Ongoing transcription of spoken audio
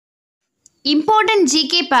Important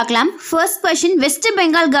GK பார்க்கலாம். First question,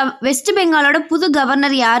 west பெங்காலோட புது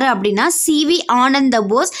governor யார் அப்படின்னா சிவி ஆனந்த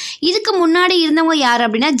போஸ். இதுக்கு முன்னாடி இருந்தவங்க யார்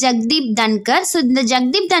அப்படின்னா ஜக்தீப் தன்கர். ஸோ இந்த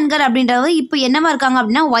ஜக்தீப் தன்கர் அப்படின்றவங்க இப்போ என்னவா இருக்காங்க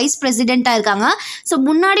அப்படின்னா வைஸ் பிரசிடென்ட்டாக இருக்காங்க. ஸோ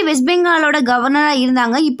முன்னாடி வெஸ்ட் பெங்காலோட கவர்னராக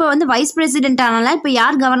இருந்தாங்க, இப்போ வந்து வைஸ் பிரசிடென்ட் ஆனால இப்போ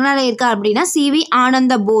யார் கவர்னராக இருக்கா அப்படின்னா சிவி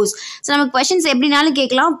ஆனந்த போஸ். ஸோ நமக்கு கொஸ்டின்ஸ் எப்படினாலும்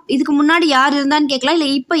கேட்கலாம், இதுக்கு முன்னாடி யார் இருந்தான்னு கேட்கலாம், இல்லை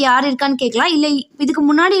இப்போ யார் இருக்கான்னு கேட்கலாம், இல்லை இதுக்கு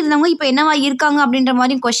முன்னாடி இருந்தவங்க இப்போ என்னவா இருக்காங்க அப்படின்ற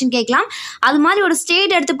மாதிரி கொஸ்டின் கேட்கலாம். அது மாதிரி ஒரு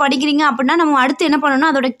ஸ்டேட் எடுத்து படிக்கிறீங்க அப்படின்னா நம்ம அடுத்து என்ன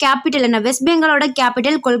பண்ணணும்னா அதோட கேபிட்டல் என்ன. West பெங்காலோட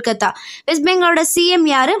capital Kolkata. West பெங்காலோட CM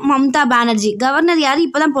யாரு? மம்தா பானர்ஜி. கவர்னர் யாரு?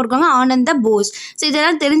 இப்போதான் போட்டிருக்காங்க ஆனந்த போஸ். ஸோ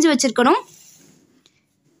இதெல்லாம் தெரிஞ்சு வச்சிருக்கணும்.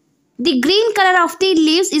 தி green colour of the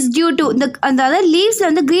leaves is due to அதாவது லீவ்ஸில்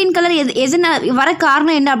வந்து கிரீன் கலர் எதுனா வர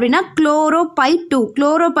காரணம் என்ன அப்படின்னா குளோரோபைட்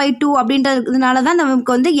 2 அப்படின்றதுனால தான்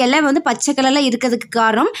நமக்கு வந்து இலை வந்து பச்சை கலரில் இருக்கிறதுக்கு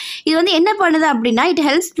காரணம். இது வந்து என்ன பண்ணுது அப்படின்னா it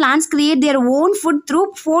helps plans create their own food through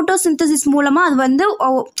photosynthesis மூலமாக அது வந்து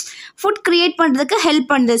ஃபுட் கிரியேட் பண்ணுறதுக்கு ஹெல்ப்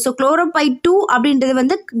பண்ணுது. ஸோ குளோரோபைட் 2 அப்படின்றது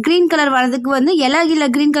வந்து க்ரீன் கலர் வரதுக்கு வந்து இலையில்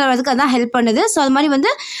க்ரீன் கலர் வரதுக்கு அதான் ஹெல்ப் பண்ணுது. ஸோ அது மாதிரி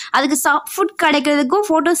வந்து அதுக்கு ஃபுட் கிடைக்கிறதுக்கும்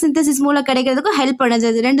ஃபோட்டோசிந்தசிஸ் மூலம் கிடைக்கிறதுக்கும் ஹெல்ப் பண்ணுது.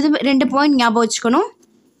 அது ரெண்டு பாயிண்ட் ஞாபகம் வச்சுக்கணும்.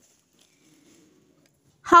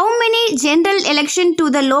 How many general election to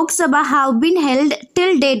the Lok Sabha have been held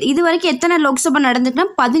till date? இது வரைக்கும் எத்தனை லோக்சபா நடந்திருக்குன்னா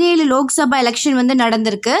 17 லோக்சபா எலெக்ஷன் வந்து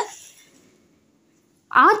நடந்திருக்கு.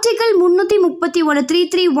 ஆர்டிகல் 331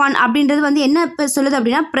 331 அப்படின்றது வந்து என்ன சொல்லுது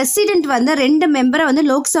அப்படின்னா பிரசிடென்ட் வந்து 2 மெம்பரை வந்து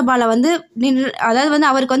லோக்சபாவில் வந்து அதாவது வந்து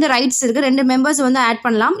அவருக்கு வந்து ரைட்ஸ் இருக்குது, 2 மெம்பர்ஸ் வந்து ஆட்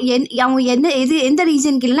பண்ணலாம். அவங்க எந்த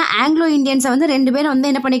ரீஜனுக்கு இல்லைன்னா ஆங்கிலோ இந்தியன்ஸை வந்து 2 பேரும் வந்து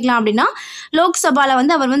என்ன பண்ணிக்கலாம் அப்படின்னா லோக்சபாவில்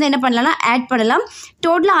வந்து அவர் வந்து என்ன பண்ணலாம் ஆட் பண்ணலாம்.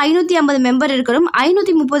 டோட்டலாக 550 மெம்பர் இருக்கணும்.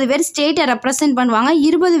 530 பேர் ஸ்டேட்டை ரெப்ரசென்ட் பண்ணுவாங்க,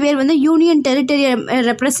 20 பேர் வந்து யூனியன் டெரிட்டரியை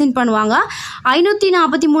ரெப்ரசென்ட் பண்ணுவாங்க.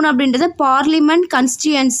 543 அப்படின்றது பார்லிமெண்ட்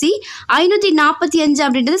கான்ஸ்டியூன்சி, 545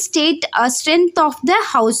 அப்படின்றது state strength of the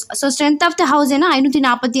house. So strength of the house என்ன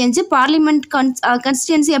 545, பார்லிமெண்ட்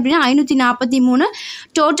கான்ஸ்டியூன்சி அப்படின்னா 543.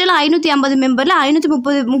 டோட்டலாக 550 மெம்பரில்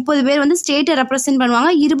 530 பேர் வந்து ஸ்டேட்டை ரெப்ரசென்ட்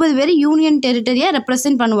பண்ணுவாங்க, 20 பேர் யூனியன் டெரிட்டரியை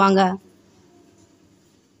ரெப்ரசென்ட் பண்ணுவாங்க.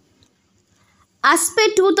 As per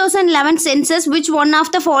 2011 census, which one of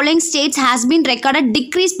the following states has been recorded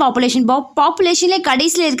decreased population? பாப்புலேஷன்ல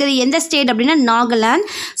கடைசியில் இருக்கிறது எந்த ஸ்டேட் அப்படின்னா நாகாலாந்து.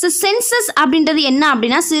 ஸோ சென்சஸ் அப்படின்றது என்ன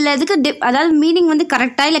அப்படின்னா சில இதுக்கு அதாவது மீனிங் வந்து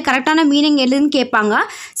கரெக்டாக இல்லை கரெக்டான மீனிங் எதுன்னு கேட்பாங்க.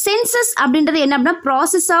 சென்சஸ் அப்படின்றது என்ன அப்படின்னா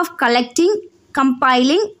process of collecting,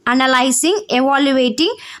 compiling, analysing,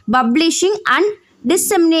 evaluating, publishing and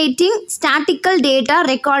disseminating statistical data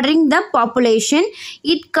regarding the population.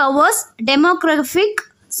 It covers demographic,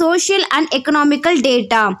 social and economical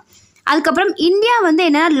data. அதுக்கப்புறம் இந்தியா வந்து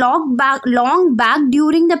என்னன்னா long back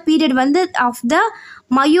during the period வந்து of the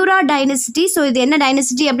Mayura dynasty. So இது என்ன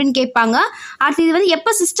dynasty அப்படின்னு கேட்பாங்க. அடுத்து இது வந்து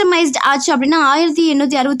எப்போ சிஸ்டமைஸ்ட் ஆச்சு அப்படின்னா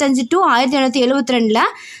 1865 to 1872.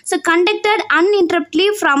 So conducted அன்இன்டரப்ட்லி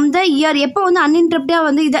from the year. எப்போ வந்து அன்இன்டரப்டாக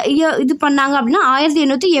வந்து இது பண்ணாங்க அப்படின்னா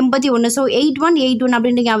 1881. ஸோ 8181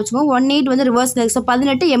 அப்படின்ட்டு ஞாபகம். 18 வந்து ரிவர்ஸ். ஸோ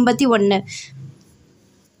 1881.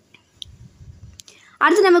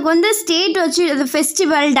 அடுத்து நமக்கு வந்து ஸ்டேட் வச்சு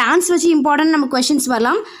ஃபெஸ்டிவல் டான்ஸ் வச்சு இம்பார்ட்டன்ட் நமக்கு கொஷின்ஸ்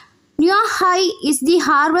வரலாம். நியூஹாய் is the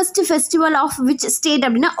harvest festival of which state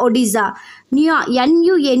அப்படின்னா Odisha.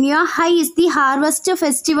 நியூஹாய் is the harvest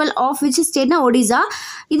festival of which ஸ்டேட்னா Odisha.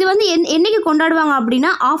 இது வந்து என்னைக்கு கொண்டாடுவாங்க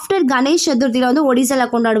அப்படின்னா ஆஃப்டர் கணேஷ் சதுர்த்தியில் வந்து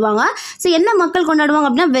ஒடிசாவில் கொண்டாடுவாங்க. ஸோ என்ன மக்கள் கொண்டாடுவாங்க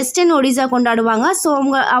அப்படின்னா வெஸ்டர்ன் ஒடிசா கொண்டாடுவாங்க. ஸோ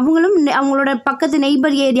அவங்களும் அவங்களோட பக்கத்து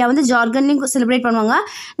நெய்பர் ஏரியா வந்து ஜார்க்கண்ட்லையும் செலிப்ரேட் பண்ணுவாங்க.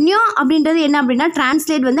 நியூ அப்படின்றது என்ன அப்படின்னா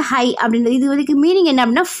டிரான்ஸ்லேட் வந்து ஹை அப்படின்றது. இது வந்து மீனிங் என்ன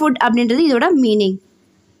அப்படின்னா ஃபுட் அப்படின்றது இதோட மீனிங்.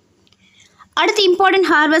 அடுத்து இம்பார்ட்டன்ட்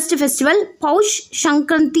ஹார்வெஸ்ட் ஃபெஸ்டிவல் பௌஷ்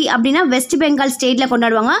சங்கரந்தி அப்படின்னா வெஸ்ட் பெங்கால் ஸ்டேட்டில்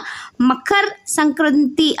கொண்டாடுவாங்க. மக்கர்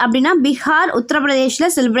சங்கரந்தி அப்படின்னா பீகார்,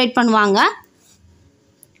 உத்தரப்பிரதேஷில் செலிப்ரேட் பண்ணுவாங்க.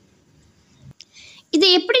 இதை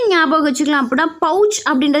எப்படி ஞாபகம் வச்சுக்கலாம் அப்படின்னா பவுச்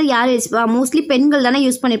அப்படின்றது யார் மோஸ்ட்லி பெண்கள் தானே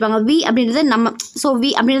யூஸ் பண்ணியிருப்பாங்க. வி அப்படின்றது நம்ம. ஸோ வி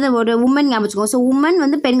அப்படின்றது ஒரு உமன் ஞாபகம் வச்சுக்கோங்க. ஸோ உமன்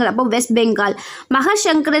வந்து பெண்கள். அப்போ வெஸ்ட் பெங்கால். மகர்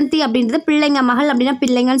சங்கரந்தி அப்படின்றது பிள்ளைங்க. மகள் அப்படின்னா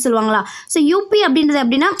பிள்ளைங்கன்னு சொல்லுவாங்களா. ஸோ யூபி அப்படின்றது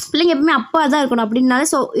அப்படின்னா பிள்ளைங்க எப்பவுமே அப்பா தான் இருக்கணும் அப்படின்னால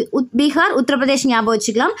ஸோ பீகார், உத்தரப்பிரதேஷ் ஞாபகம்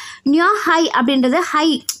வச்சுக்கலாம். நியூ ஹை அப்படின்றது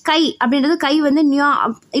கை அப்படின்றது கை வந்து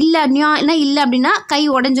நியூனா இல்லை அப்படின்னா கை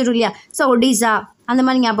உடஞ்சிடும் இல்லையா. ஸோ ஒடிசா அந்த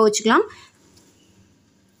மாதிரி ஞாபகம் வச்சுக்கலாம்.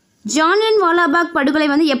 ஜாலியன் வாலாபாக் படுகொலை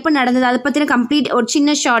வந்து எப்போ நடந்தது அதை பற்றின கம்ப்ளீட் ஒரு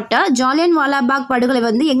சின்ன ஷார்ட்டு. ஜாலியன் வாலாபாக் படுகொலை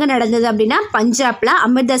வந்து எங்கே நடந்தது அப்படின்னா பஞ்சாபில்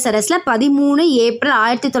அமிர்தசரஸில் 13 April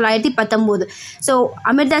 1919. So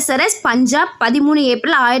Amritsar Punjab 13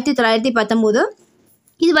 April 1919.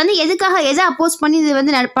 இது வந்து எதை அப்போஸ் பண்ணி இது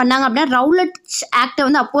வந்து பண்ணாங்க அப்படின்னா ரவுலட் ஆக்டை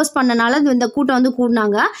வந்து அப்போஸ் பண்ணனால இந்த கூட்டம் வந்து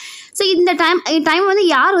கூடினாங்க. ஸோ இந்த டைம் வந்து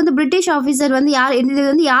யார் வந்து பிரிட்டிஷ் ஆஃபீஸர் வந்து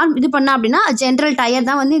யார் இது பண்ணா அப்படின்னா ஜென்ரல் டயர்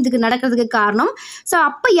தான் வந்து இதுக்கு நடக்கிறதுக்கு காரணம். ஸோ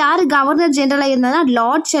அப்போ யார் கவர்னர் ஜென்ரலாக இருந்தாங்கன்னா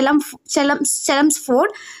லார்ட்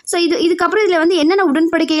செலம்ஸ்ஃபோர்ட். ஸோ இதுக்கப்புறம் இதில் வந்து என்னென்ன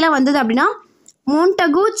உடன்படிக்கைலாம் வந்தது அப்படின்னா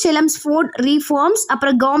மோண்டகு செலம்ஸ்ஃபோர்ட் ரீஃபார்ம்ஸ்,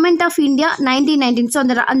 அப்புறம் கவர்மெண்ட் ஆஃப் இந்தியா 1919. ஸோ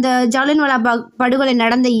அந்த ஜாலியன்வாலாபாக் படுகொலை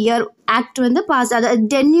நடந்த இயர் ஆக்ட் வந்து பாஸ். அதாவது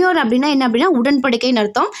டென்யூர் அப்படின்னா என்ன அப்படின்னா உடன்படிக்கைன்னு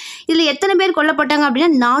அர்த்தம். இதில் எத்தனை பேர் கொல்லப்பட்டாங்க அப்படின்னா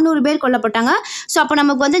 400 பேர் கொல்லப்பட்டாங்க. ஸோ அப்போ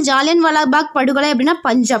நமக்கு வந்து ஜாலியன்வாலாபாக் படுகொலை அப்படின்னா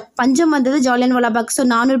பஞ்சம் வந்தது ஜாலியன்வாலாபாக். ஸோ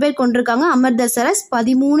 400 பேர் கொண்டிருக்காங்க. அமிர்தசரஸ்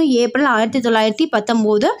 13 ஏப்ரல்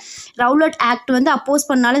 1919 ரவுலட் ஆக்ட் வந்து அப்போஸ்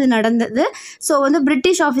பண்ணாலும் இது நடந்தது. ஸோ வந்து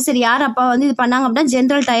பிரிட்டிஷ் ஆஃபீஸர் யார் அப்போ வந்து இது பண்ணாங்க அப்படின்னா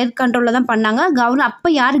ஜென்ரல் டயர் கண்ட்ரோலில் தான் பண்ணாங்க. அப்போ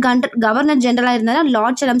யார் கவர்னர் ஜென்ரலாக இருந்தாலும்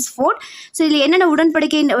லார்ட் செலம்ஸ்ஃபோர்ட். ஸோ இதில் என்னென்ன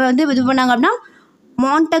உடன்படிக்கை வந்து இது பண்ணாங்க அப்படின்னா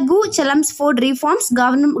Montagu செலம்ஸ்ஃபோர்ட் reforms,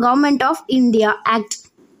 government of India act.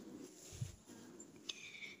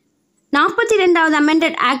 42வது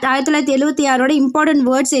amended act 1976 important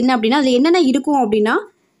words என்ன அப்படின்னா அதில் என்னென்ன இருக்கும் அப்படின்னா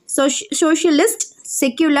சோஷியலிஸ்ட்,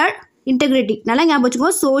 செக்யூலர், இன்டெகிரிட்டி. நல்லா ஞாபகம்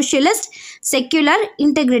வச்சுக்கோங்க, சோஷியலிஸ்ட், செக்யூலர்,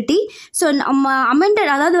 இன்டெகிரிட்டி. ஸோ நம்ம அமெண்டட்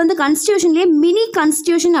அதாவது வந்து கான்ஸ்டியூஷன்லேயே மினி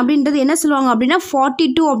கான்ஸ்டியூஷன் அப்படின்றது என்ன சொல்லுவாங்க அப்படின்னா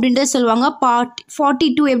 42 அப்படின்றத சொல்லுவாங்க.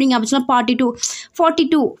 42 எப்படிங்க அப்படின்னா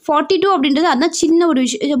 42 அப்படின்றது அதுதான் சின்ன ஒரு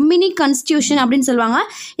விஷயம், மினி கான்ஸ்டியூஷன் அப்படின்னு சொல்லுவாங்க.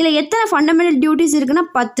 இதில் எத்தனை ஃபண்டமெண்டல் டியூட்டிஸ் இருக்குன்னா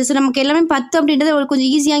 10. ஸோ நமக்கு எல்லாமே 10 அப்படின்றது ஒரு கொஞ்சம்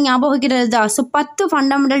ஈஸியாக ஞாபகம் வைக்கிறது தான். ஸோ 10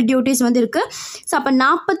 ஃபண்டமெண்டல் டியூட்டிஸ் வந்து இருக்குது. ஸோ அப்போ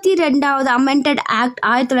 42வது அமெண்டட் ஆக்ட்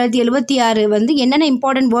 1976 வந்து என்னென்ன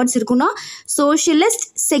இம்பார்ட்டன்ட் வேர்ட்ஸ் இருக்குன்னா சோஷியலிஸ்ட்,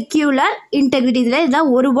 செக்யூலர், இன்டெகிரிட்டி.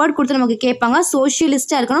 இதான் ஒரு வேர்ட் கொடுத்து நமக்கு கேட்பாங்க.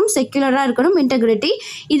 சோஷியலிஸ்டாக இருக்கணும், செக்யூலராக இருக்கணும், இன்டெகிரிட்டி.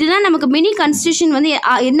 இதுதான் நமக்கு மினி கான்ஸ்டியூஷன் வந்து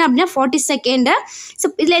என்ன அப்படின்னா 42. ஸோ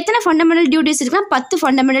இதில் எத்தனை ஃபண்டமெண்டல் டியூட்டிஸ் இருக்குன்னா 10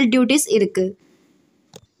 ஃபண்டமெண்டல் டியூட்டிஸ் இருக்குது.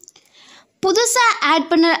 புதுசாக ஆட்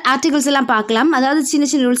பண்ண ஆர்டிகல்ஸ் எல்லாம் பார்க்கலாம். அதாவது சின்ன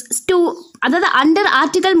ரூல்ஸ் அதாவது அண்டர்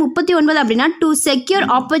ஆர்டிகல் 39 அப்படின்னா to secure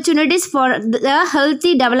opportunities for the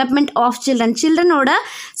healthy development of சில்ட்ரனோட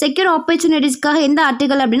secure ஆப்பர்ச்சுனிட்டிஸ்க்காக எந்த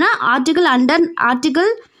ஆர்டிகல் அப்படின்னா ஆர்டிகல்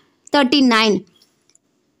 39.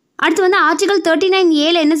 அடுத்து வந்து ஆர்டிகல் 39A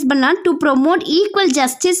என்ன பண்ணால் to promote equal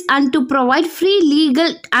justice and to provide free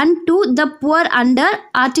legal and to the poor under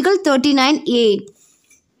article 39A.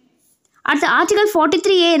 அடுத்து article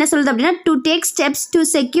 43A என்ன சொல்லுது அப்படின்னா to take steps to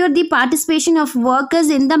secure the participation of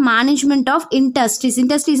workers in the management of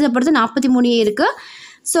இண்டஸ்ட்ரீஸை பொறுத்து 43A இருக்குது.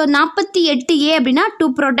 So 48A அப்படின்னா to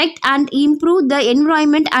protect and improve the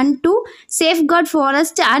environment and to safeguard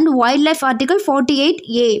forest and wild life article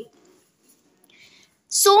 48A.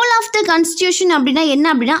 Soul of the constitution அப்படின்னா என்ன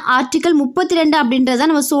அப்படின்னா article 32 அப்படின்றத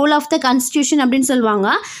நம்ம soul of the constitution அப்படின்னு சொல்லுவாங்க.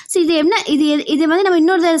 ஸோ இது என்ன இது வந்து நம்ம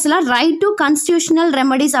இன்னொரு தடவை சொல்லலாம் ரைட் டு கான்ஸ்டியூஷனல்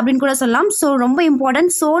ரெமடிஸ் அப்படின்னு கூட சொல்லலாம். ஸோ ரொம்ப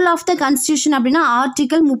important soul of the constitution அப்படின்னா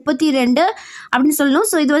ஆர்டிகல் 32 அப்படின்னு சொல்லணும்.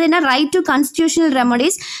 ஸோ இது வந்து என்ன right to constitutional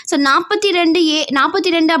remedies. So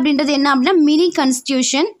 42 அப்படின்றது என்ன அப்படின்னா மினி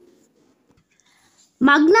கான்ஸ்டியூஷன்.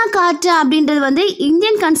 மக்னா கார்ட்டா அப்படின்றது வந்து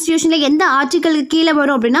இந்தியன் கான்ஸ்டியூஷனில் எந்த ஆர்டிக்கலுக்கு கீழே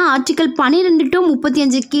வரும் அப்படின்னா ஆர்டிக்கல் 12 to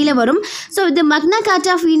 35 கீழே வரும். ஸோ இது மக்னா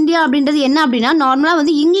கார்ட்டா ஆஃப் இந்தியா அப்படின்றது என்ன அப்படின்னா நார்மலாக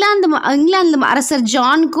வந்து இங்கிலாந்து அரசர்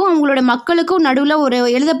ஜானுக்கும் அவங்களோட மக்களுக்கும் நடுவில் ஒரு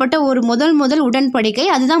எழுதப்பட்ட ஒரு முதல் உடன்படிக்கை.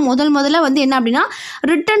 அதுதான் முதல்ல வந்து என்ன அப்படின்னா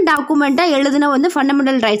ரிட்டன் டாக்குமெண்ட்டாக எழுதின வந்து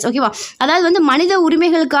ஃபண்டமெண்டல் ரைட்ஸ். ஓகேவா, அதாவது வந்து மனித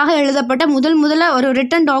உரிமைகளுக்காக எழுதப்பட்ட முதல்ல ஒரு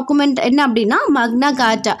ரிட்டன் டாக்குமெண்ட் என்ன அப்படின்னா மக்னா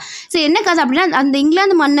கார்ட்டா. ஸோ என்ன கதை அப்படின்னா அந்த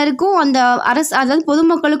இங்கிலாந்து மன்னருக்கும் அந்த அதாவது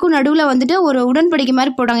பொதுமக்களுக்கும் நடுவில் வந்துட்டு ஒரு உடன்படிக்கை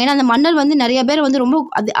மாதிரி போட்டாங்க. ஏன்னா அந்த மன்னர் வந்து நிறைய பேர் வந்து ரொம்ப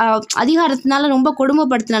அதிகாரத்தினால ரொம்ப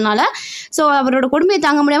கொடுமைப்படுத்தினால ஸோ அவரோட கொடுமையை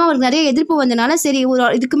தாங்க முடியாமல் அவருக்கு நிறைய எதிர்ப்பு வந்தனால சரி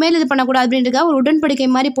இதுக்கு மேலே இது பண்ணக்கூடாது அப்படின்றதுக்காக ஒரு உடன்படிக்கை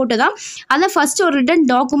மாதிரி போட்டுதான் அதை ஃபர்ஸ்ட் ஒரு ரிட்டன்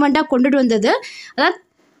டாக்குமெண்ட்டாக கொண்டுட்டு வந்தது. அதாவது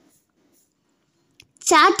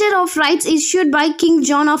charter of rights issued by king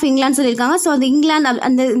John of England சொல்லியிருக்காங்க. ஸோ அந்த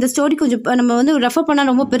இங்கிலாந்து இந்த ஸ்டோரி கொஞ்சம் நம்ம வந்து ரெஃபர் பண்ணால்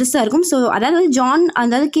ரொம்ப பெருசாக இருக்கும். ஸோ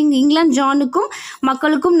அதாவது கிங் இங்கிலாந்து ஜானுக்கும்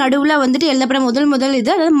மக்களுக்கும் நடுவில் வந்துட்டு எழுதப்பட முதல்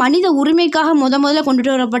இது அதாவது மனித உரிமைக்காக முதல்ல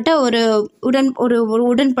கொண்டுட்டு வரப்பட்ட ஒரு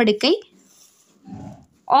உடன்படிக்கை.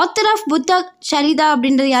 ஆத்தர் ஆஃப் புத்தா சரிதா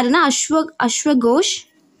அப்படின்றது யாருன்னா அஸ்வகோஷ்.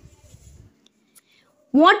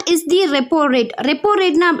 What is the repo rate? Repo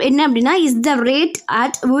rate என்ன அப்படின்னா is the rate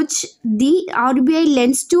at which the RBI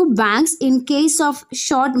lends to banks in case of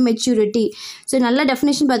short maturity. So நல்ல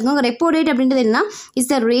டெஃபினேஷன் பார்த்துக்கோங்க. ரெப்போ ரேட் அப்படின்றது என்ன is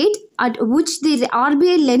the rate at which the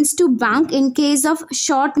RBI lends to bank in case of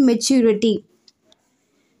short maturity.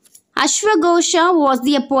 Ashwagosha was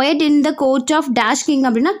the poet in the court of Dash King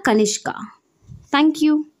அப்படின்னா Kanishka. Thank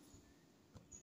you.